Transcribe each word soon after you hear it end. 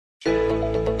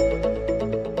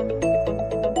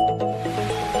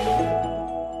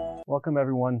Welcome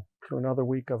everyone to another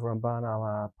week of Ramban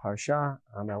ala Parsha.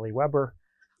 I'm Eli Weber.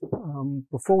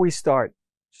 Before we start,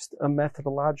 just a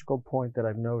methodological point that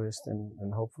I've noticed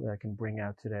and hopefully I can bring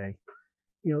out today.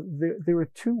 There are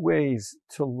two ways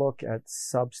to look at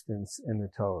substance in the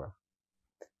Torah.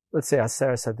 Let's say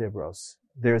Aseres HaDibros.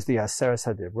 There's the Aseres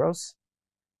HaDibros,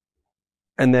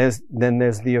 and then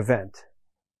there's the event.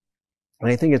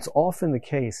 And I think it's often the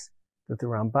case that the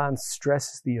Ramban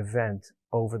stresses the event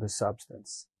over the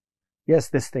substance. Yes,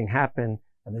 this thing happened,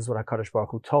 and this is what HaKadosh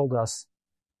Baruch Hu told us.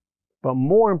 But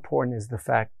more important is the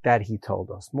fact that he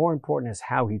told us. More important is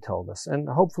how he told us. And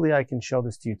hopefully I can show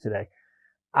this to you today.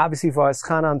 Obviously,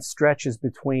 Vaetchanan stretches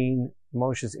between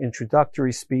Moshe's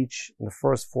introductory speech in the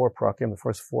first four prakim, the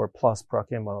first 4+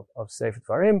 prakim of Sefer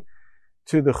Dvarim,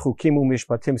 to the Chukim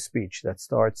u'Mishpatim speech that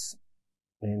starts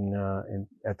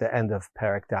at the end of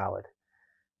Perek Daled.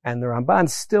 And the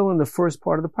Ramban's still in the first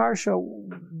part of the parsha.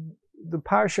 The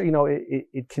parsha,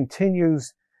 it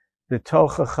continues the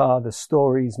tochacha, the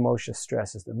stories. Moshe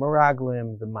stresses the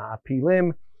meraglim, the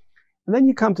ma'apilim, and then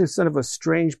you come to sort of a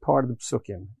strange part of the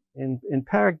psukim. In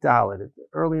Perek Daled,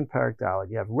 early in Perek Daled,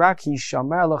 you have Rak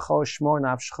hishamer lecho shmor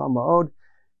nafshcha ma'od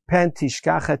pen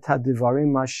tishkach et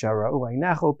hadivarim mashara'u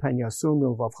einecho pen yasur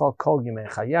milvavcha kol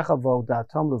yemei chayecha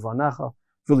v'odatam levanacha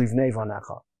v'livnei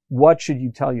vanacha. What should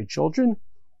you tell your children?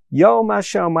 Yom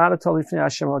asher umarat lifnei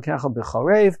Hashem Elokecha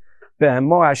b'chorev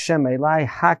be'emor Hashem elai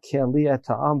hakeli et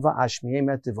ha'am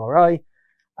va'ashmiim et divarai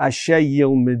asher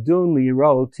yilmedun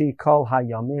li'roti kol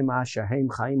hayamim asher heim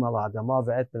chaim al adama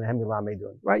ve'et b'nehem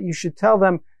yilamedun. Right? You should tell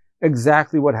them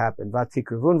exactly what happened.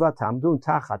 V'tikrivun v'tamdun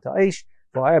tachat ha'esh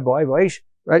v'ayir bo'ay v'esh,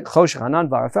 right? Chosh chanan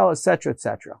v'arafel, etc.,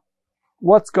 etc.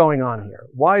 What's going on here?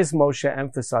 Why is Moshe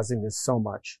emphasizing this so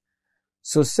much?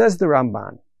 So says the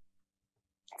Ramban.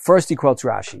 First he quotes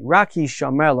Rashi. Raki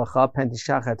shamer lecha pen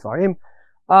tishkach et dvarim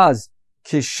az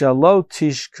kishalo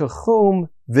tishkachum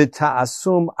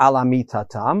v'ta'asum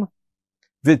alamitatam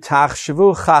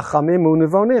v'tachshvu chachamim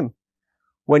u'nevonim.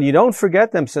 When you don't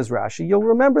forget them, says Rashi, you'll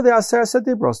remember the Aseres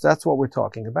HaDibros. That's what we're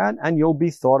talking about, and you'll be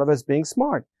thought of as being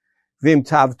smart. V'im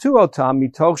tavtu otam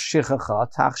mitoch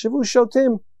shichacha tachshvu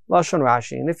shotim lashon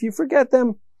Rashi. And if you forget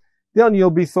them, then you'll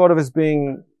be thought of as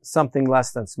being something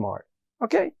less than smart.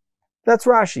 Okay. That's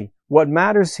Rashi. What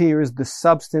matters here is the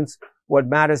substance. What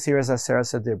matters here is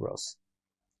Aseres HaDibros.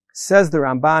 Says the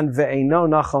Ramban, ve'eino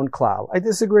nachon klal. I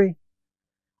disagree.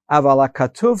 Aval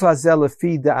hakatuv hazeh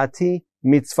lefi da'ati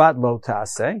mitzvat lo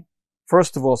ta'aseh.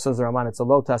 First of all, says the Ramban, it's a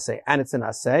lo ta'aseh and it's an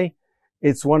aseh.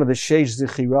 It's one of the sheish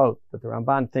zichirot that the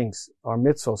Ramban thinks are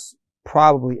mitzvos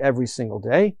probably every single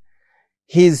day.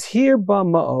 He's here ba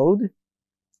ma'od.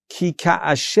 Ki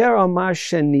ka'asher amar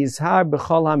shenizhar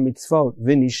b'chol ha'mitzvot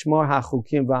v'nishmor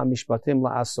ha'chukim v'ha'mishpatim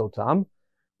la'asotam.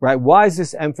 Right? Why is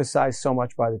this emphasized so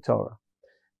much by the Torah?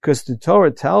 Because the Torah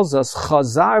tells us,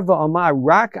 Chazar v'amar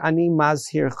rak ani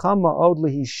mazhircha ma'od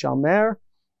lehishamer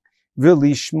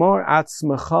v'lishmor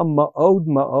atzmecha ma'od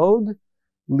ma'od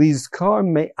lizkar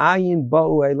me'ayin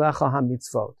ba'u elecha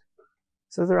ha'mitzvot.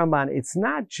 Says the Ramban, it's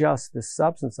not just the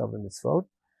substance of the mitzvot.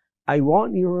 I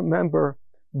want you to remember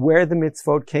where the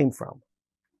mitzvot came from.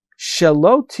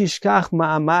 Shelo tishkach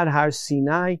ma'amad har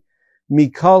Sinai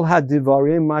mikol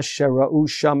hadivarim mashera'u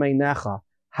shameinecha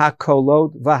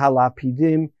hakolot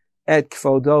v'halapidim et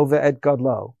kvodo ve'et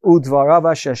gadlo udvarav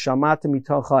asher shamata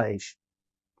mitoch ha'esh.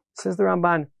 Says the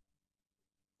Ramban,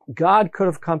 God could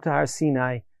have come to Har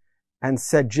Sinai and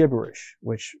said gibberish,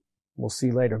 which we'll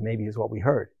see later maybe is what we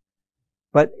heard.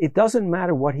 But it doesn't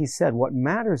matter what he said. What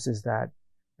matters is that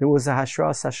there was a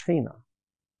hashras hashchina.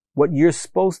 What you're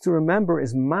supposed to remember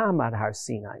is Ma'amad Har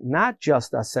Sinai, not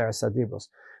just Aseres HaDibros.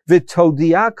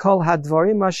 V'todia kol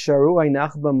hadvarim asheru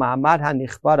einach b'ma'amad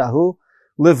hanichbad ahu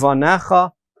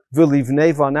levanecha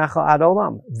v'livnei vanecha ad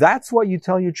olam. That's what you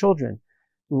tell your children.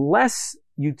 Less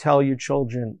you tell your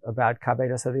children about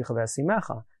kabed asavicha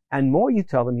v'esimecha, and more you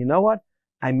tell them, you know what?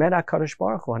 I met HaKadosh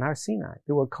Baruch Hu on Har Sinai.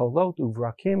 There were kolot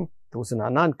uvrakim. There was an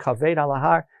anan kaved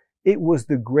alahar. It was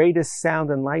the greatest sound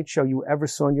and light show you ever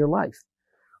saw in your life.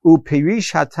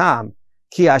 Upirish hatam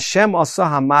ki Hashem asa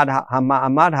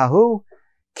hama'amad hahu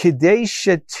kidei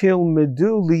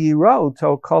shetilmedu liyiro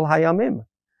to kol hayamim.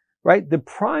 Right? The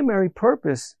primary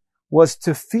purpose was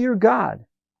to fear God.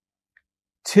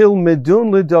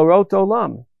 Tilmedun lidorot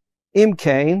olam.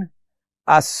 Imkain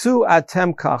asu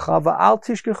atem kacha va'al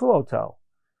tishkechu oto.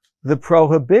 The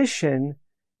prohibition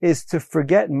is to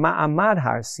forget ma'amad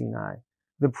har Sinai.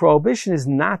 The prohibition is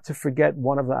not to forget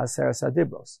one of the Aseres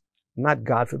HaDibros. Not,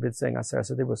 God forbid, saying Aseres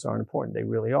HaDibros aren't important. They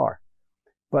really are.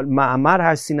 But Ma'amad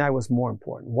Har Sinai was more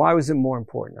important. Why was it more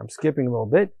important? I'm skipping a little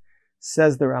bit.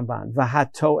 Says the Ramban,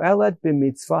 V'hato'elet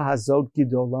b'mitzvah hazot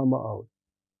gidola ma'od.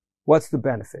 What's the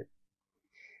benefit?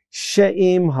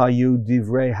 She'im hayu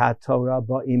divrei haTorah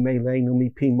ba'im eleinu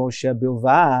mipi Moshe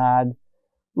bilvad.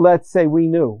 Let's say we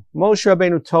knew. Moshe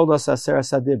Rabbeinu told us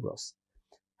Aseres HaDibros.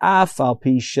 Af al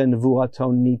pi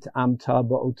she'nevuato nit'amta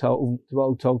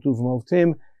ba'otot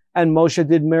uv'movtim. And Moshe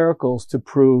did miracles to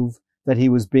prove that he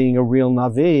was being a real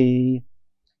Navi.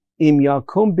 Im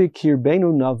yakum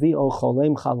b'kirbeinu Navi o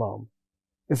cholem chalom.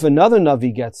 If another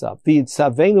Navi gets up,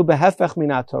 v'yitzavenu behefech min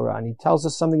Torah, and he tells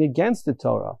us something against the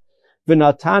Torah,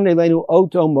 v'natan elenu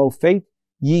oto mofet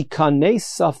yikanes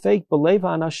safek b'lev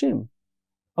ha'anashim.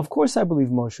 Of course I believe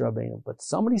Moshe Rabbeinu, but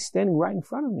somebody's standing right in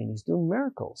front of me and he's doing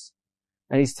miracles.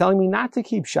 And he's telling me not to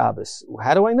keep Shabbos.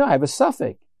 How do I know? I have a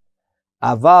suffix.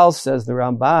 Aval, says the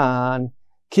Ramban,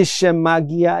 kishem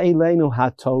magia elenu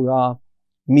haTorah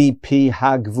mipi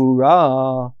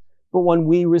hagvura. But when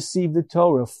we receive the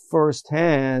Torah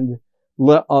firsthand,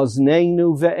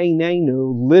 le'ozneinu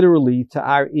ve'einenu, literally to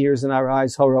our ears and our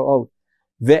eyes, horo'ot,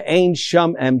 ve'ein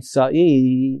sham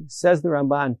emtsa'i, says the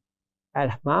Ramban,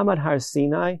 at Ma'amad Har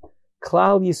Sinai,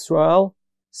 Klal Yisrael,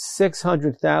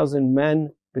 600,000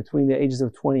 men between the ages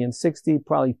of 20 and 60,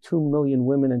 probably 2 million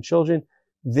women and children,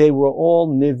 they were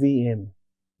all Nevi'im.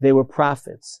 They were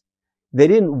prophets. They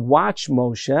didn't watch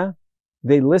Moshe,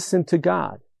 they listened to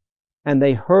God. And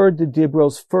they heard the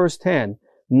Dibros firsthand.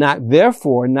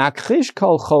 Therefore, nakchish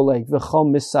kol cholek v'chol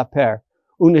misaper,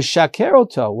 u'neshaker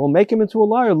oto, we'll make him into a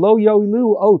liar, lo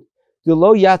yoilu ot,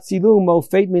 lo yatzilu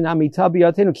mofet min amita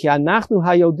biyatenu, ki anachnu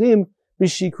hayodim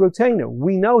b'shikrotenu.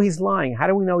 We know he's lying. How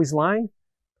do we know he's lying?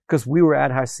 Because we were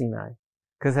at Har Sinai.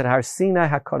 Because at Har Sinai,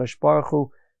 HaKadosh Baruch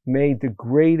Hu made the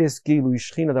greatest Gilui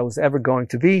Shechina that was ever going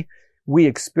to be. We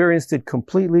experienced it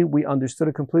completely. We understood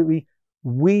it completely.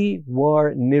 We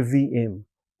were Nevi'im.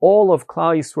 All of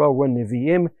Klal Yisrael were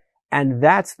Nevi'im, and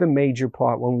that's the major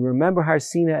part. When we remember Har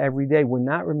Sinai every day, we're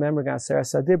not remembering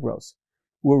Aseres HaDibros.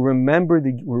 We're remembering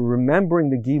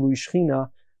the Gilui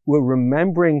Shechina. We're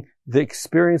remembering the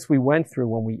experience we went through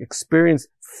when we experienced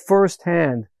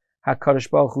firsthand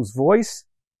HaKadosh Baruch Hu's voice,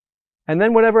 and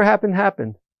then whatever happened,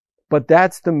 happened. But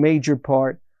that's the major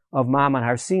part of Ma'amad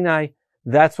Har Sinai.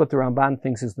 That's what the Ramban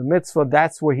thinks is the mitzvah.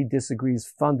 That's where he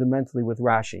disagrees fundamentally with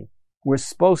Rashi. We're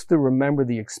supposed to remember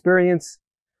the experience.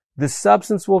 The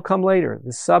substance will come later.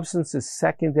 The substance is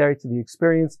secondary to the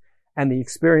experience, and the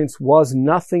experience was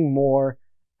nothing more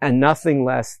and nothing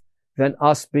less than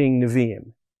us being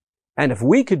Nevi'im. And if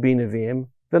we could be Nevi'im,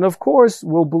 then of course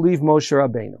we'll believe Moshe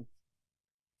Rabbeinu.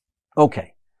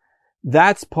 Okay,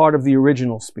 that's part of the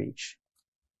original speech.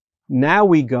 Now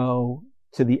we go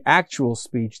to the actual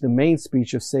speech, the main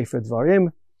speech of Sefer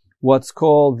Dvarim, what's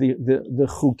called the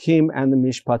Chukim and the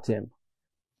Mishpatim.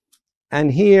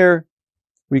 And here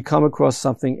we come across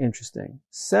something interesting.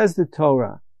 Says the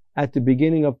Torah at the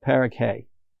beginning of Perek Hey,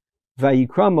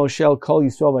 Vayikra Moshe el Kol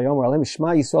Yisrael Vayomer Aleim Shema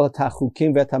Yisrael et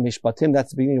HaChukim ve'et HaMishpatim.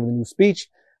 That's the beginning of the new speech.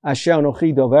 Asher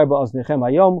Anochi Dover Ba'oznechem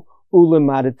Hayom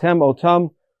Ulemadatem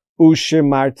Otam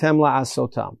Ushemartem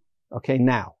La'asotam. Okay,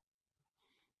 now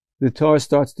the Torah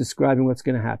starts describing what's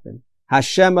going to happen.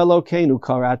 Hashem Elokeinu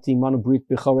karati manu brit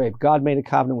b'chorev. God made a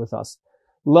covenant with us.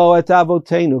 Lo et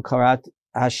avotenu karat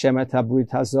Hashem et habrit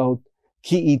hazot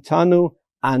ki itanu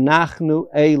anachnu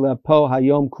eila po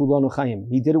hayom kulonu chayim.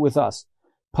 He did it with us.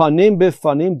 Panim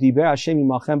b'fanim diber Hashem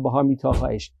imachem b'har mitoch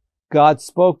ha'esh. God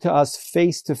spoke to us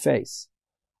face to face.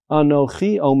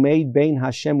 Anochi omeid bein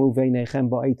Hashem uveinechem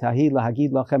ba'et hahi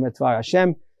lahagid lachem et dvar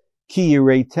Hashem ki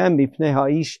yireitem mipnei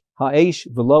ha'ish ha'esh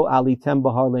v'lo alitem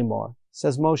b'har lemor.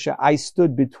 Says Moshe, I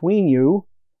stood between you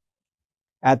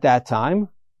at that time,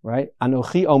 right?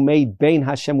 Anochi omeid bein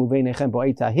Hashem uveinechem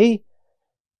ba'et hahi.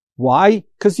 Why?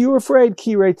 Because you were afraid.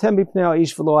 Ki yireitem mipnei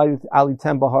ha'ish v'lo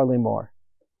alitem b'har lemor.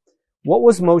 What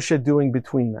was Moshe doing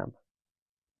between them?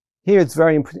 Here it's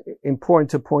very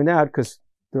important to point out because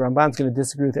the Ramban's going to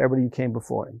disagree with everybody who came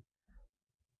before him.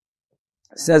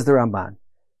 Says the Ramban,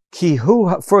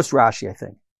 first Rashi, I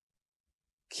think.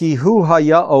 Ki hu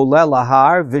haya ole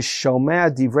lahar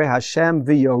v'shomea divrei Hashem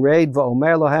v'yored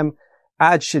v'omer lohem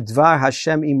ad shedvar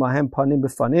Hashem imahem panim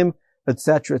b'fanim,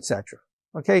 etc., etc.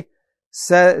 Okay?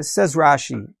 Says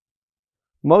Rashi,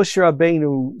 Moshe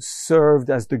Rabbeinu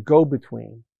served as the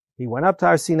go-between. He went up to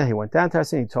Har Sinai, he went down to Har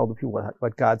Sinai, he told the people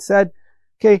what God said.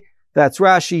 Okay, that's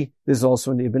Rashi. There's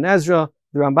also in Ibn Ezra.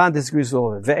 The Ramban disagrees with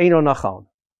all of it. Ve'eno nachon.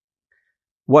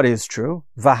 What is true?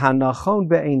 V'hanachon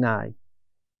be'enai.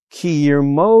 Ki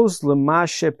yirmoz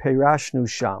l'mashe perashnu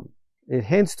sham. It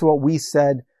hints to what we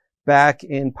said back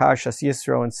in Parshas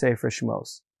Yisro and Sefer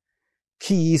Shmos.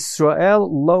 Ki Yisrael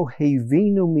lo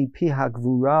hevinu mipi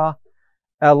hagvura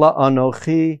ela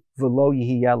anochi v'lo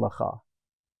yihiyeh lecha.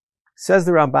 Says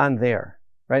the Ramban there,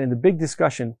 right? In the big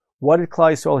discussion, what did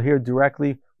Klal Yisrael hear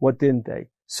directly? What didn't they?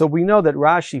 So we know that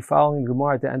Rashi, following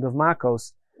Gemara at the end of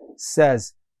Makos,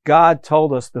 says God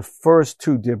told us the first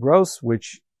two dibros,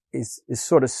 which is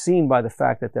sort of seen by the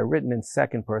fact that they're written in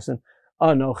second person.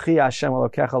 Anochi Hashem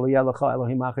Elokecha L'yelecha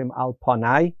Elohim Achim Al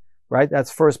Panai, right?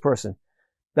 That's first person.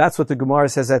 That's what the Gemara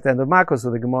says at the end of Makos,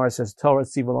 where the Gemara says Torah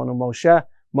Tzivalonu Moshe.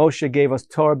 Moshe gave us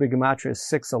Torah b'gematria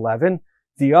 6:11.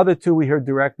 The other two we heard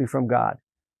directly from God.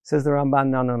 Says the Ramban,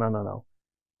 no.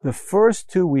 The first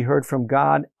two we heard from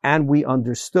God and we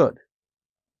understood.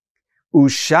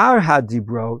 Ushar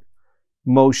hadibrot,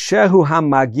 Moshehu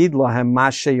hamagid lahem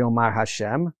mashe yomar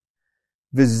Hashem,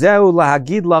 v'zeu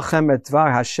lahagid lachem et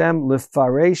dvar Hashem,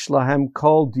 lefaresh lahem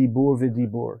kol dibur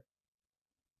v'dibur.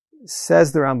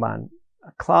 Says the Ramban,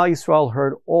 Klal Yisrael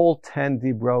heard all 10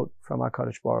 dibrot from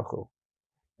HaKadosh Baruch Hu.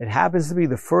 It happens to be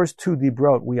the first 2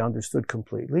 dibrot we understood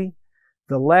completely.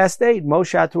 The last 8,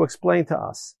 Moshe had to explain to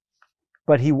us.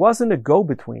 But he wasn't a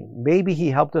go-between. Maybe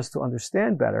he helped us to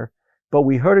understand better, but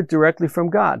we heard it directly from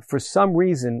God. For some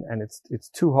reason, and it's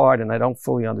too hard and I don't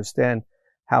fully understand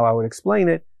how I would explain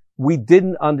it, we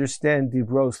didn't understand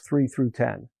Dibros 3 through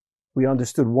 10. We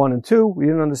understood 1 and 2. We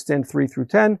didn't understand 3 through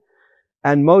 10.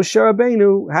 And Moshe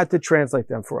Rabbeinu had to translate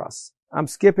them for us. I'm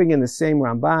skipping in the same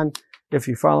Ramban. If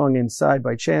you're following inside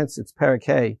by chance, it's Perek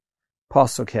Hey,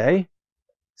 Pasuk Hey.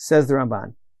 Says the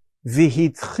Ramban,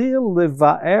 V'hitchil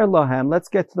leva'er lahem. Let's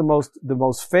get to the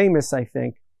most famous, I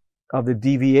think, of the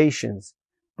deviations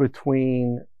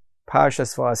between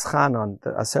Parshas Vaetchanan,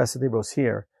 the Aseres Dibros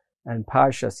here, and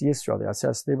Parshas Yisro, the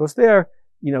Aseres Dibros there.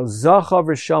 Zachav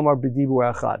v'shamar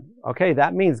b'dibur echad. Okay,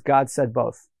 that means God said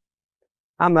both.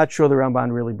 I'm not sure the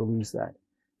Ramban really believes that.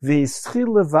 V'hitchil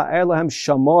leva'er lahem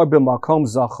shamar b'makom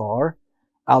zachar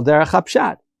al derech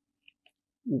hapshat.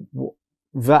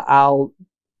 V'al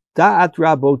Da'at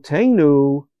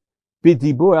Rabotenu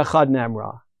b'dibur echad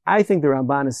nemra. I think the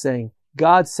Ramban is saying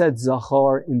God said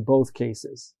Zachar in both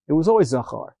cases. It was always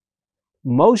Zachar.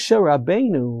 Moshe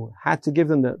Rabbeinu had to give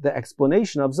them the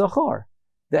explanation of Zachar.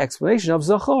 The explanation of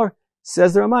Zachar,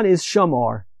 says the Ramban, is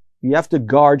Shamar. You have to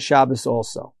guard Shabbos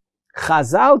also.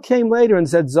 Chazal came later and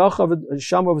said Zachar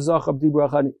Shamar Zachar b'dibur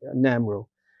echad nemru.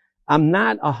 I'm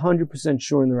not 100%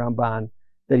 sure in the Ramban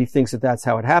that he thinks that that's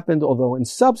how it happened, although in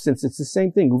substance it's the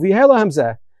same thing.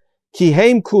 Ki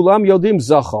heim kulam yodim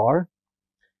zachar,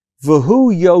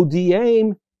 v'hu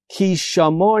yodiem ki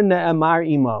shamor ne'emar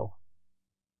imo.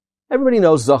 Everybody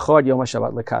knows zachar yom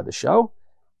HaShabbat lekadesho.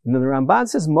 And then the Ramban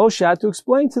says Moshe had to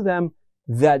explain to them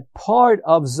that part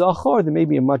of zachar, there may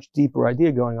be a much deeper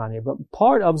idea going on here, but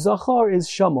part of zachar is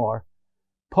shamor.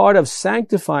 Part of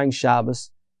sanctifying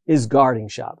Shabbos is guarding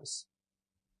Shabbos.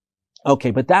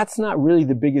 Okay, but that's not really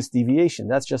the biggest deviation.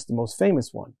 That's just the most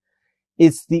famous one.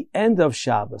 It's the end of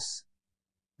Shabbos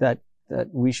that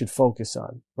we should focus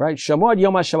on, right? Shamor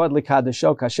Yom HaShabbat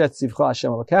L'Kadesho Kashet Tzivcho Hashem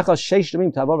Elokecha Sheish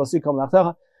Yamim Tavor V'Asikom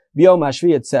L'Achtecha V'Yom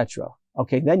HaShvi, etc.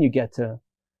 Okay, then you get to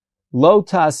Lo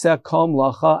Ta'aseh Kol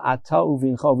Mlacha Ata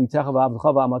Uvincho V'Itecha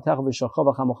V'Avdecha V'Amatecha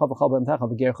V'Shalcha V'Chamocha V'Chol B'Emtecha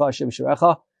V'Gercha Hashem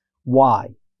V'Shirecha.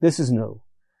 Why? This is new.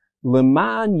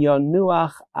 L'man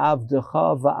yanuach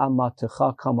avdecha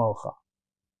va'amatecha kamocha,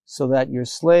 so that your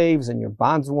slaves and your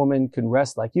bondswomen can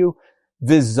rest like you.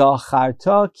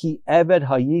 V'zacharta ki eved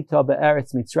hayita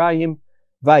be'eretz Mitzrayim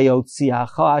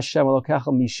vayotziacha Hashem Elokecha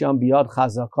misham biyad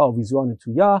chazaka v'zron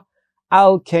netuya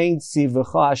al kein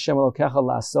tzivecha Hashem Elokecha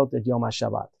la'asot et Yom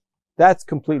HaShabbat. That's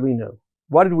completely new.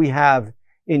 What did we have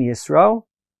in Yisro?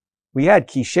 We had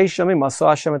ki sheish yamim asa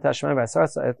Hashem et Hashem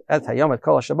v'asaretz et hayom et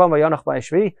kol hashabam v'yonach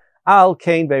b'eshvi al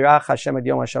kein beirach Hashem et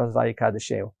Yom HaShabbat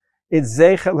v'yikadesheu. It's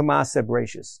Zeichel L'Maaseh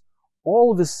Bereishis.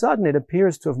 All of a sudden, it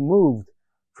appears to have moved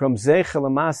from Zeichel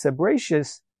L'Maaseh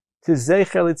Bereishis to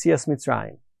Zeichel L'Tzias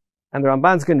Mitzrayim. And the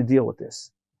Ramban's going to deal with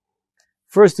this.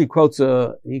 First, he quotes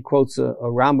a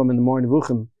Rambam in the Moreh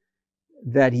Nevuchim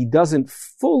that he doesn't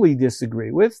fully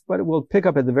disagree with, but it will pick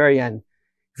up at the very end.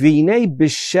 V'inei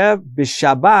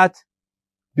b'Shabbat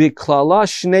b'klala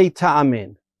shnei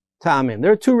ta'amin. Ta'amin.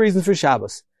 There are 2 reasons for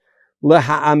Shabbos.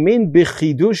 L'ha'amin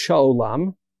b'chidush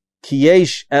ha'olam.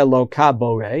 Kiyesh Eloka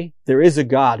Borei, there is a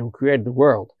God who created the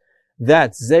world.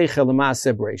 That's Zeichel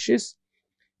L'Maaseh Bereishis.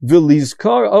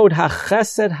 V'lizkor od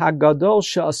hachesed hagadol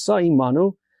she'asa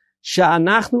imanu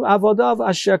she'anachnu avodav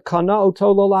asher kana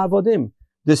oto lo la'avodim.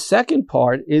 The second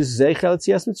part is Zeichel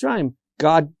L'Tzias Mitzrayim.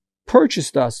 God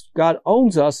purchased us. God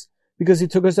owns us because He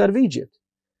took us out of Egypt.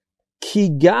 Ki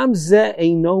gam ze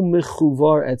eino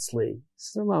mechuvar etzli.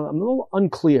 I'm a little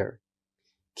unclear.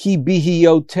 Ki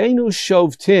bihiyotenu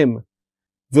shovtim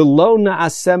v'lo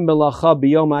na'asem melacha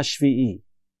b'yom hashvi'i.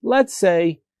 Let's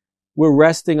say we're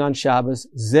resting on Shabbos,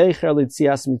 Zecher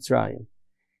L'Tzias Mitzrayim.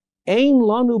 Ein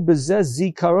lanu b'zeh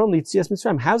zikaron L'Tzias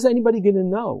Mitzrayim. How's anybody going to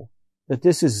know that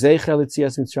this is Zecher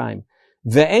L'Tzias Mitzrayim?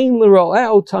 Ve'ein l'ro'eh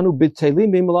otanu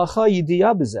b'telim b'melacha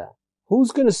yidiyah b'zeh.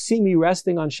 Who's going to see me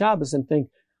resting on Shabbos and think,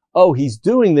 oh, he's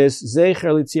doing this,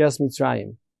 Zecher L'Tzias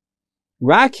Mitzrayim?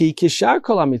 Raki kishar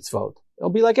kol ha-mitzvot. It'll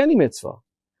be like any mitzvah.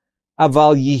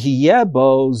 Aval yihiyeh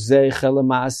bo Zecher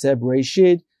l'maaseh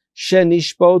b'reishit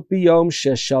shenishbot biyom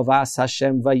sheshavas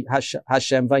Hashem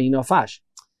vayinofash.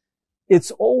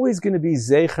 It's always going to be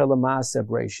Zecher l'maaseh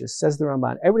b'reishit, says the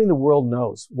Ramban. Everybody in the world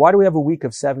knows. Why do we have a week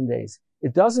of 7 days?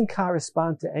 It doesn't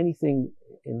correspond to anything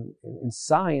in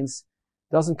science.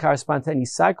 Doesn't correspond to any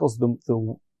cycles.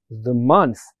 The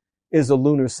month is a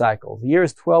lunar cycle. The year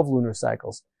is 12 lunar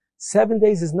cycles. 7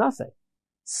 days is nothing.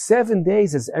 7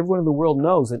 days, as everyone in the world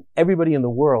knows, and everybody in the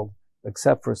world,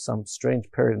 except for some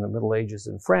strange period in the Middle Ages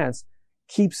in France,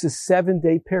 keeps a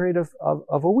 7-day period of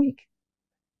a week.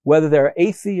 Whether they're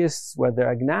atheists, whether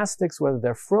they're agnostics, whether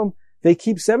they're frum, they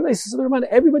keep 7 days. So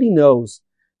everybody knows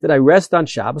that I rest on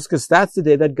Shabbos because that's the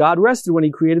day that God rested when he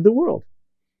created the world.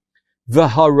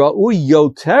 V'hara'u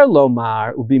yoter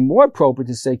lomar, would be more appropriate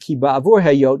to say, ki ba'avur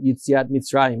hayot yitziat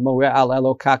Mitzrayim, moreh al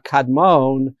Eloka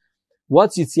kadmon.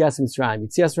 What's Yitzias Mitzrayim?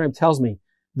 Yitzias Mitzrayim tells me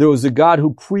there was a God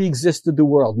who pre-existed the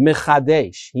world.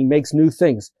 Mechadesh. He makes new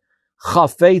things.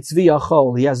 Chafetz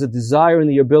v'yachol. He has a desire and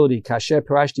the ability. Kasher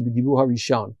parashti b'dibu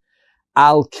harishon.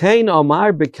 Al kein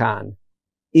omar bekan.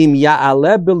 Im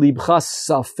ya'aleh belibcha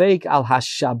safek al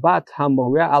hashabat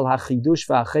hamoreh al hachidush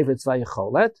v'achefetz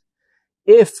v'yacholet.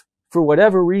 If, for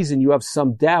whatever reason, you have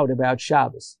some doubt about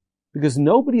Shabbos, because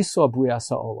nobody saw Brias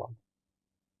HaOlam.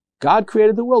 God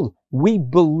created the world. We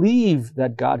believe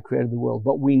that God created the world,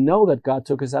 but we know that God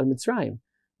took us out of Mitzrayim.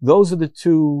 Those are the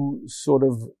two sort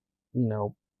of,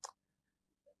 the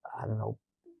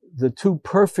two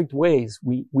perfect ways.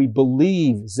 We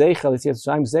believe Zeichel Yitzias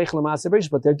Mitzrayim, Zeichel L'Maaseh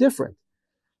Bereshit, but they're different.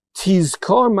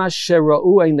 Tizkor ma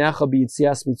shera'u einecha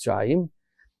b'Yitzias Mitzrayim,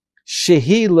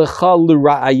 shehi lecha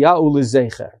l'ra'aya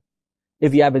u'lezecher.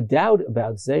 If you have a doubt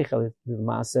about Zeichel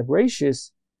L'Maaseh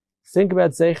Bereshit, think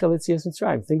about Zeichel Yitzias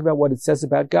Mitzrayim. Think about what it says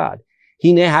about God.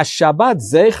 Hinei haShabbat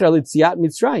Zeichel Yitziat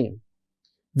Mitzrayim.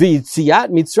 V'Yitziat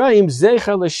Mitzrayim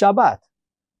Zeichel LeShabbat.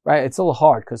 Right? It's a little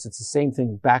hard because it's the same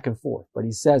thing back and forth. But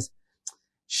he says,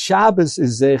 Shabbos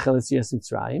is Zeichel Yitzias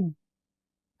Mitzrayim,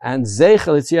 and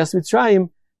Zeichel Yitzias Mitzrayim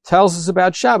tells us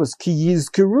about Shabbos. Ki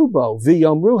yizkeru bo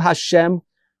v'yomru Hashem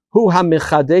hu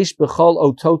hamechadesh b'chol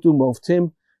ototu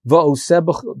movtim v'oseh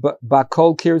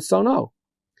b'kol kirtzono.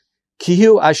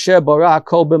 Kihu asher bara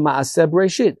kol b'maaseh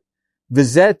bereshit.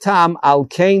 V'zeh tam al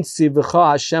kein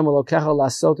tzivcha Hashem Elokecha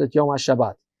lasot et yom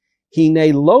HaShabbat.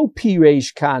 Hinei lo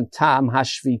pireish kan tam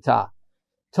hashvita.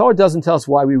 Torah doesn't tell us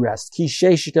why we rest. Ki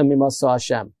sheshita mimasa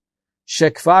Hashem.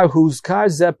 Shekvar huzkar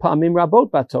zeh pamim rabot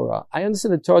b'Torah. I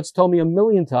understand the Torah's told me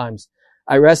 1,000,000 times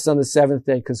I rest on the 7th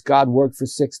day because God worked for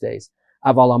 6 days.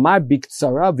 Aval amar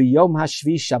biktsara v'yom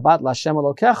hashvi Shabbat l'Hashem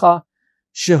Elokecha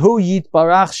shehu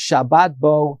yitbarach shavat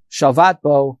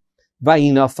bo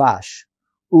vayinafash.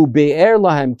 Ube'er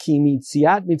lahem ki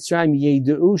mitziat Mitzrayim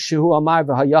yedu'u shehu amar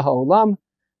v'hayah ha'olam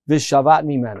v'shavat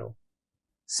mimenu.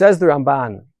 Says the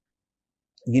Ramban,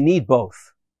 you need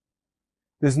both.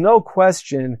 There's no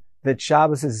question that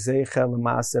Shabbos is Zeichel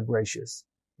L'Maaseh Bereshit.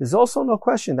 There's also no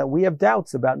question that we have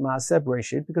doubts about Maaseh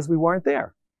Bereshit because we weren't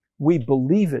there. We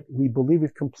believe it. We believe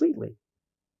it completely.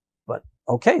 But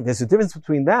okay, there's a difference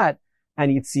between that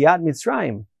and Yitziat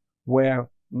Mitzrayim, where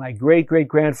my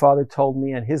great-great-grandfather told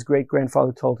me, and his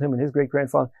great-grandfather told him, and his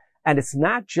great-grandfather. And it's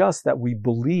not just that we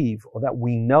believe or that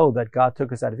we know that God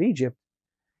took us out of Egypt.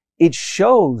 It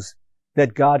shows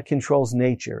that God controls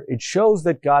nature. It shows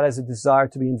that God has a desire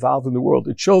to be involved in the world.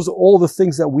 It shows all the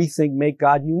things that we think make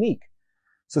God unique.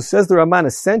 So says the Ramban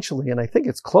essentially, and I think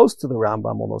it's close to the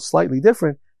Rambam, although slightly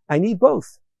different, I need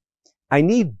both. I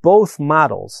need both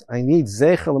models. I need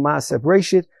Zeichel L'Maaseh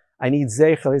Bereshit. I need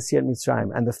Zeichel Yitziat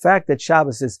Mitzrayim. And the fact that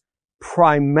Shabbos is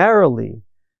primarily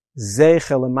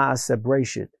Zeichel L'Maaseh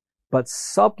Bereshit, but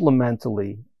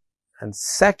supplementally and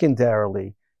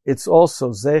secondarily, it's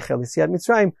also Zeichel Yitziat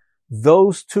Mitzrayim.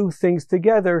 Those two things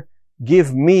together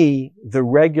give me, the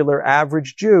regular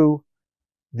average Jew,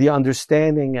 the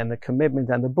understanding and the commitment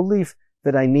and the belief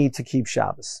that I need to keep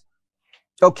Shabbos.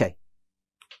 Okay.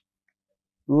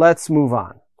 Let's move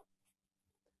on.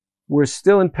 We're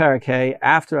still in Perek Hey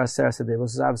after Aseret Hadevos.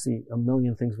 There's obviously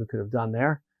 1,000,000 things we could have done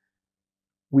there.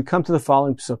 We come to the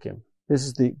following psukim. This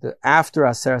is the after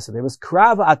Aseret Hadevos.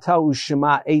 Krav ata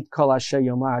u'shema eit kol asher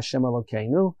yomar Hashem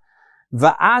Elokeinu.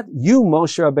 Va'at, you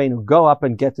Moshe Rabbeinu, go up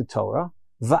and get the Torah.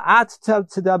 Va'at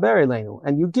tedaber eleinu,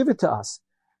 and you give it to us.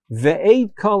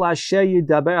 Ve'ed kol asher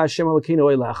yidaber Hashem Elokeinu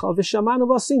elecha v'shamanu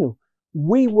v'asinu.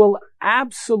 We will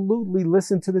absolutely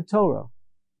listen to the Torah,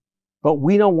 but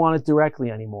we don't want it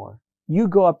directly anymore. You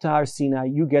go up to Har Sinai,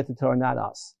 you get the Torah, not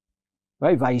us.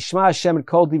 Right? Vayishma Hashem et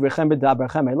kol divrechem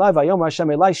bedaberchem elai, vayomer Hashem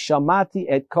elai, shamati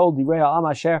et kol divrei ha'am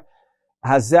asher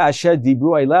hazeh asher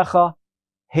dibru elecha,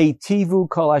 heitivu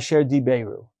kol asher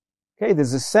diberu. Okay,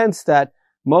 there's a sense that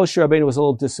Moshe Rabbeinu was a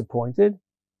little disappointed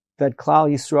that Klal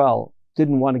Yisrael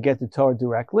didn't want to get the Torah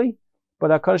directly, but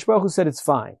HaKadosh Baruch Hu said it's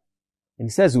fine. And he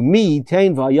says, "Umi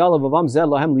tein va'yalav avam zeh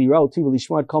lahem liro tivu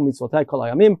lishmar kol mitzvotai kol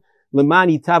hayamim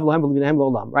lemani tav lahem v'levinehem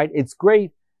lo'olam." Right? It's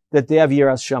great that they have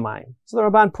Yiras Shamayim. So the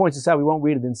Ramban points us out. We won't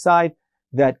read it inside.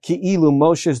 That Ki'ilu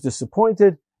Moshe is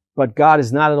disappointed, but God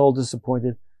is not at all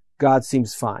disappointed. God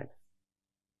seems fine.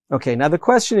 Okay, now the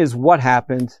question is what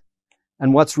happened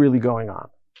and what's really going on.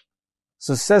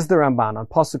 So says the Ramban on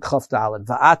Pasuk Chaf Daled,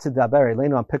 Va'at Daber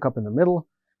Elenu, I'll pick up in the middle,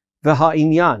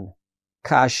 V'ha'inyan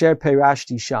ka'asher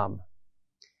perashti sham.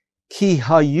 Ki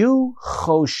hayu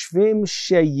choshvim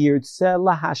sheyirtze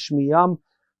lahashmiyam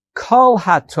kol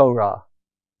haTorah.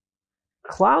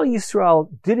 Klal Yisrael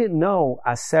didn't know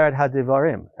Aseret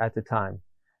HaDevarim at the time.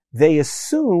 They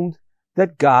assumed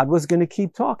that God was going to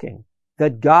keep talking,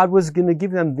 that God was going to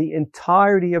give them the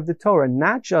entirety of the Torah,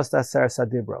 not just Aseret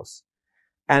HaDibros.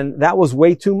 And that was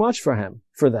way too much for them.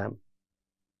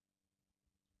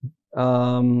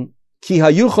 Ki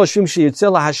hayu choshvim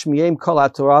sheyirtze lahashmiyam kol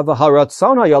haTorah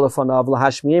v'haratzon haya lefanav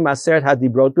lahashmiyam Aseret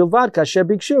HaDibrot bilvad kasher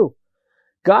bikshu.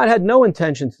 God had no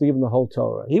intention to give them the whole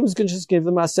Torah. He was going to just give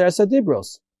them Aseret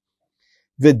HaDibros.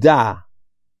 V'da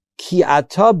ki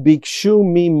ata bikshu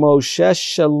mi Moshe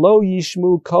shelo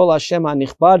yishmu kol Hashem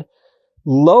hanichbad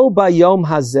lo bayom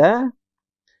hazeh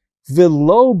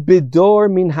v'lo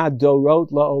bidor min hadorot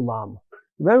la'olam.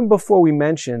 Remember before we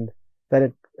mentioned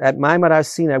that at Maimad Har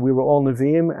Sinai we were all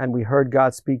Nevi'im and we heard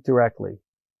God speak directly.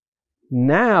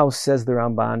 Now, says the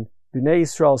Ramban, Bnei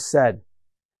Yisrael said,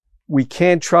 we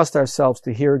can't trust ourselves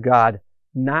to hear God,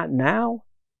 not now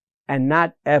and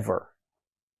not ever.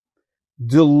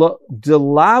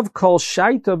 Delav kol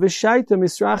shaita v'shaita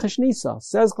misrachesh nisa.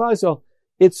 Says Klal Yisrael,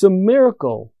 it's a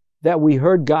miracle that we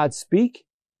heard God speak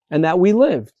and that we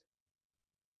lived.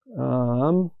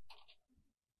 The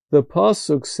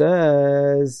pasuk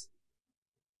says,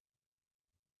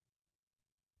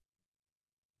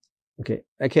 okay,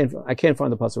 I can't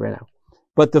find the pasuk right now.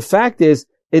 But the fact is,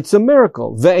 it's a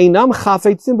miracle. Ve'einam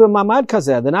chafetzim b'mamad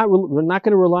kazeh. We're not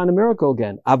going to rely on a miracle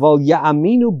again. Aval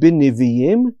ya'aminu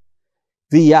b'niviyim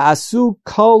v'ya'asu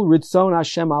kol ritzon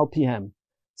Hashem al pihem.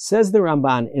 Says the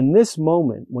Ramban, in this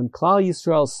moment, when Klal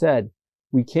Yisrael said,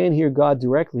 we can't hear God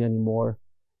directly anymore,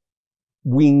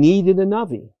 we needed a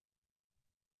Navi.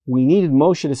 We needed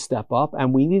Moshe to step up,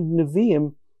 and we needed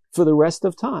Nevi'im for the rest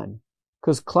of time.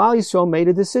 Because Klal Yisrael made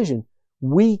a decision.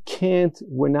 We're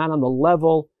not on the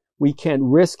level, we can't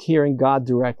risk hearing God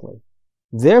directly.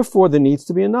 Therefore, there needs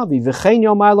to be a Navi. V'chein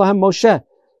yomar lahem Moshe.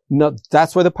 No,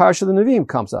 that's where the parasha of the Nevi'im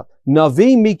comes up.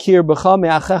 Navi mikir b'cha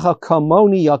me'achecha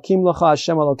kamoni yakim lacha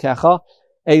Hashem Elokecha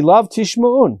elav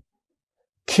tishma'un.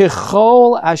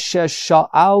 Kichol asher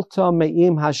sha'alta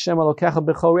me'im Hashem Elokecha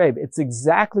b'chorev. It's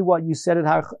exactly what you said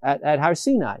at Har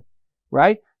Sinai,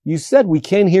 right? You said we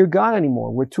can't hear God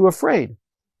anymore. We're too afraid.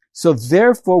 So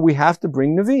therefore, we have to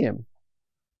bring Nevi'im.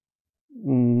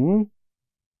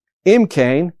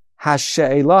 Imkain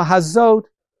hashe'ela hazot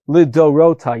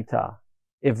lidorotaita.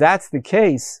 If that's the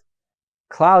case,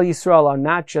 Klal Yisrael are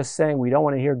not just saying we don't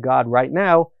want to hear God right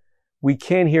now. We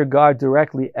can't hear God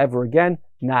directly ever again.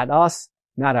 Not us,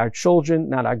 not our children,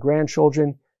 not our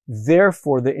grandchildren.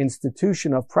 Therefore, the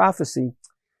institution of prophecy,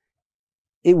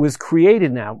 it was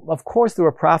created now. Of course, there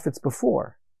were prophets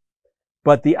before.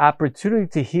 But the opportunity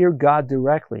to hear God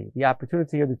directly, the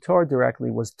opportunity to hear the Torah directly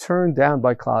was turned down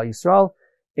by Klal Yisrael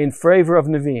in favor of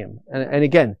Nevi'im. And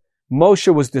again,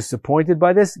 Moshe was disappointed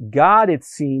by this. God, it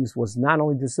seems, was not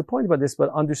only disappointed by this,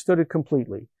 but understood it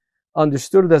completely.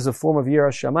 Understood it as a form of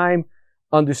Yiras Shamayim,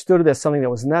 understood it as something that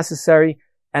was necessary,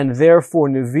 and therefore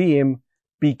Nevi'im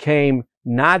became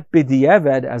not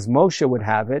b'di'eved as Moshe would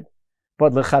have it,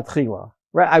 but lechatchila.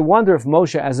 Right? I wonder if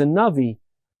Moshe as a Navi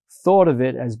thought of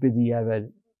it as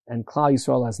b'di'eved, and Klal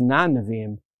Yisrael as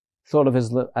non-Nevi'im thought of it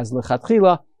as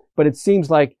lechatchila, but it seems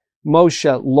like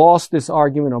Moshe lost this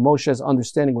argument, or Moshe's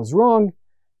understanding was wrong,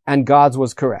 and God's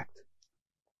was correct.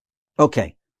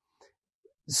 Okay.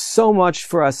 So much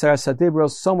for Aseret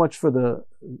HaDibros, so much for the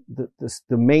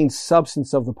main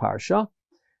substance of the parsha.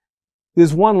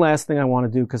 There's one last thing I want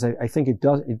to do, because I think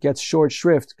it gets short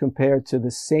shrift compared to the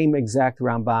same exact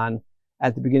Ramban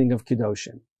at the beginning of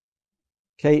Kedoshim.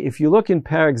 Okay, if you look in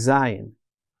Perek Zayin,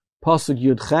 Pasuk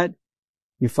Yud Chet,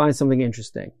 you find something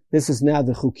interesting. This is now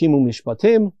the Chukim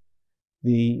u'Mishpatim,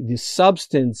 the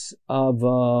substance of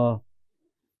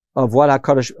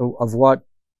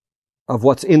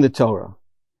what's in the Torah.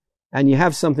 And you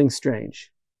have something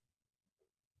strange.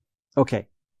 Okay.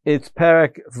 It's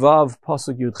Perek Vav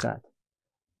Pasuk Yud Chet.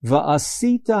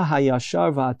 Va'asita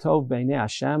hayashar va'atov b'nei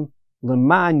Hashem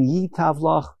l'man yitav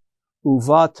lach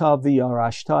uvata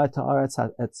v'yarashta et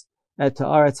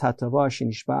ha'aretz hatavar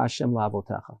shenishba Hashem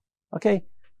la'avotecha. Okay?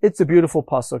 It's a beautiful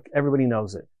pasuk. Everybody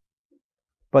knows it.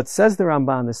 But says the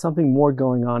Ramban, there's something more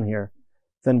going on here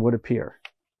than would appear.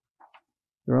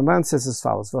 The Ramban says as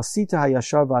follows: V'asita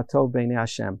hayashar va'atov b'nei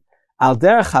Hashem al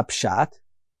derech hapshat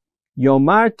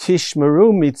Yomar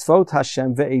tishmeru mitzvot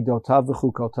Hashem ve'edotav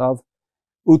v'chukotav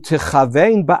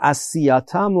u'techavein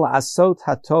ba'asiyatam la'asot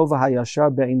hatov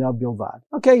ha'yashar be'inav bilvad.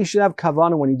 Okay, you should have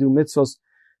kavanah when you do mitzvos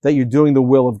that you're doing the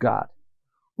will of God.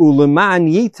 U'lema'an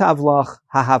yitav lach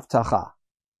ha'havtacha.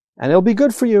 And it'll be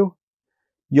good for you.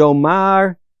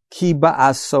 Yomar ki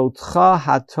ba'asotcha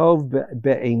hatov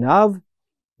be'inav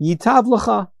yitav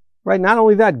lacha. Right, not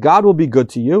only that, God will be good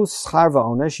to you. Schar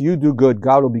va'onesh, you do good,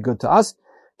 God will be good to us.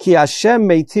 Ki Hashem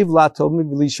meitiv latov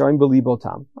v'lisharim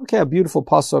b'libotam. Okay, a beautiful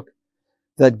pasuk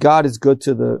that God is good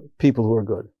to the people who are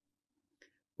good.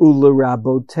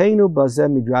 U'lerabotenu bazeh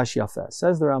midrash yafeh.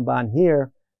 Says the Ramban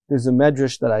here, there's a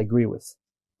medrash that I agree with.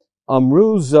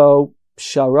 Amru zo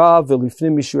pshara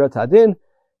v'lifnim mishurat hadin.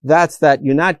 That's that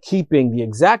you're not keeping the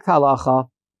exact halacha.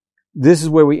 This is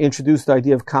where we introduce the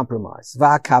idea of compromise.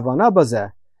 Va'akavana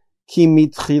bazeh ki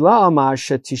mitchila amar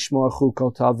shetishmor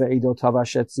chukotav ve'edotav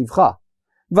ashet zivcha.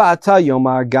 Va'ata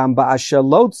yomar gam ba'asher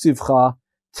lo tzivcha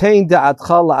tein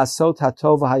da'atcha la'asot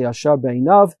hatov ha'yashar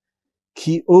be'inav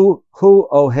ki hu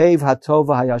ohev hatov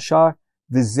ha'yashar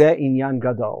v'zeh inyan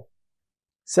gadol.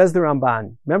 Says the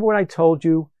Ramban. Remember when I told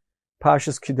you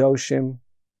Parshas Kedoshim,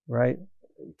 right?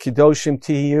 Kedoshim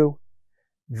Tihiyu,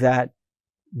 that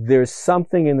there's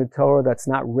something in the Torah that's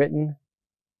not written?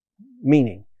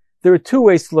 Meaning, there are two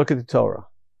ways to look at the Torah.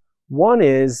 One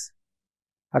is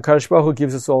HaKadosh Baruch Hu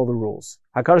gives us all the rules.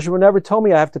 HaKadosh Baruch Hu never told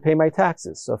me I have to pay my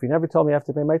taxes. So if he never told me I have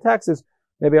to pay my taxes,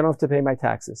 maybe I don't have to pay my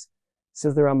taxes.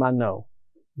 Says the Ramban, no.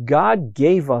 God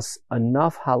gave us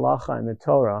enough halacha in the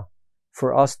Torah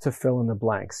for us to fill in the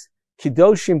blanks.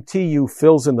 Kedoshim Tiyu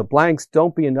fills in the blanks.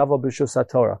 Don't be a naval b'shus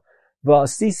HaTorah.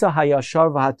 Va'asisa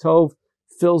hayashar v'hatov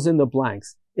fills in the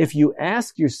blanks. If you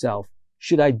ask yourself,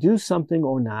 should I do something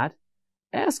or not?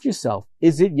 Ask yourself,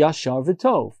 is it yashar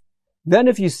v'tov? Then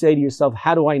if you say to yourself,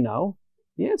 how do I know?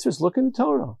 The answer is look in the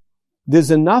Torah.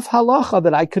 There's enough halacha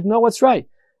that I could know what's right.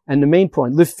 And the main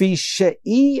point, Lefi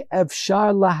she'i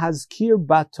efshar lahazkir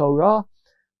batorah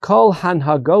kol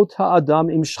hanhagot ha'adam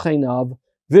im shchenav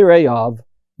v'reyav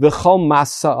v'chol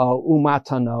masa'o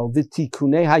u'matano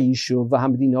v'tikunei ha'yishuv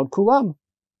v'hamdinot kulam.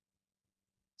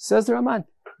 Says the Ramban,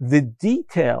 the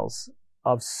details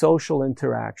of social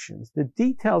interactions, the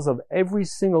details of every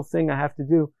single thing I have to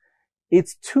do,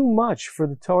 it's too much for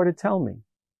the Torah to tell me.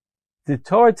 The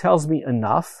Torah tells me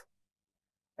enough,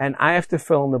 and I have to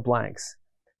fill in the blanks.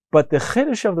 But the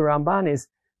chiddush of the Ramban is,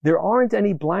 there aren't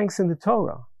any blanks in the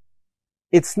Torah.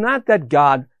 It's not that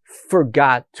God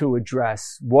forgot to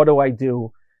address, what do I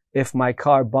do if my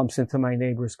car bumps into my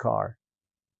neighbor's car?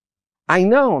 I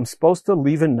know I'm supposed to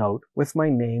leave a note with my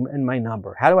name and my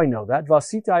number. How do I know that?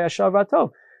 Vasita yashar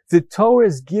v'atov. The Torah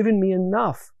has given me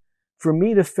enough for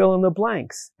me to fill in the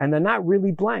blanks. And they're not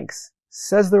really blanks.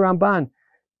 Says the Ramban,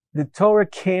 the Torah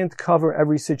can't cover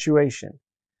every situation.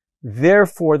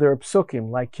 Therefore, there are psukim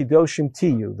like Kedoshim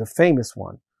Tiyu, the famous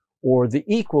one, or the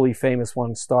equally famous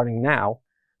one starting now,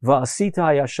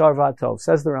 Va'asita yashar v'atov.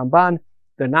 Says the Ramban,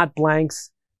 they're not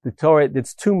blanks. The Torah,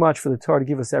 it's too much for the Torah to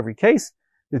give us every case.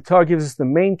 The Torah gives us the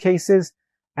main cases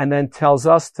and then tells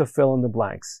us to fill in the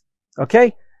blanks.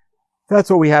 Okay? That's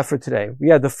what we have for today. We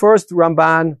had the first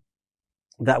Ramban,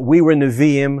 that we were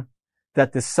Nevi'im,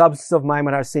 that the substance of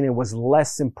Maimon Har Sinai was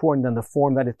less important than the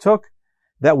form that it took,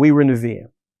 that we were Nevi'im.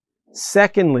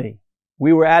 Secondly,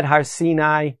 we were at Har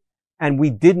Sinai, and we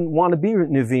didn't want to be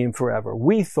Nevi'im forever.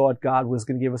 We thought God was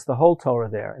going to give us the whole Torah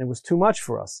there, and it was too much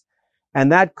for us. And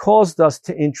that caused us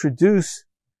to introduce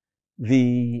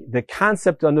the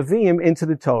concept of Nevi'im into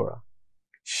the Torah.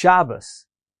 Shabbos,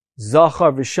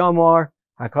 Zachar v'Shamar,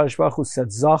 HaKadosh Baruch Hu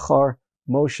said Zachar,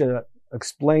 Moshe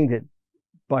explained it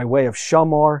by way of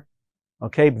Shamar.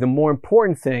 Okay, the more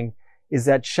important thing is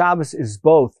that Shabbos is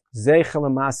both Zeicher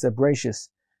L'Maaseh Bereishis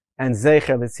and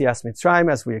Zeicher L'Tzias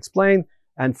Mitzrayim, as we explained.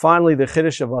 And finally, the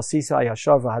Chiddush of Asisa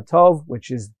Yashar V'Hatov, which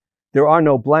is, there are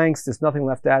no blanks, there's nothing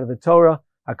left out of the Torah.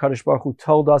 HaKadosh Baruch Hu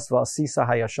told us V'Asisa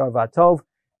Hayashar V'Hatov,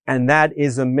 and that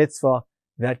is a mitzvah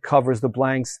that covers the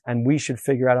blanks, and we should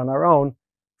figure out on our own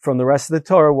from the rest of the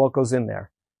Torah what goes in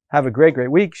there. Have a great,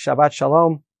 great week. Shabbat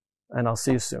Shalom, and I'll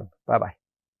see you soon.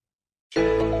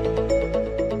 Bye-bye.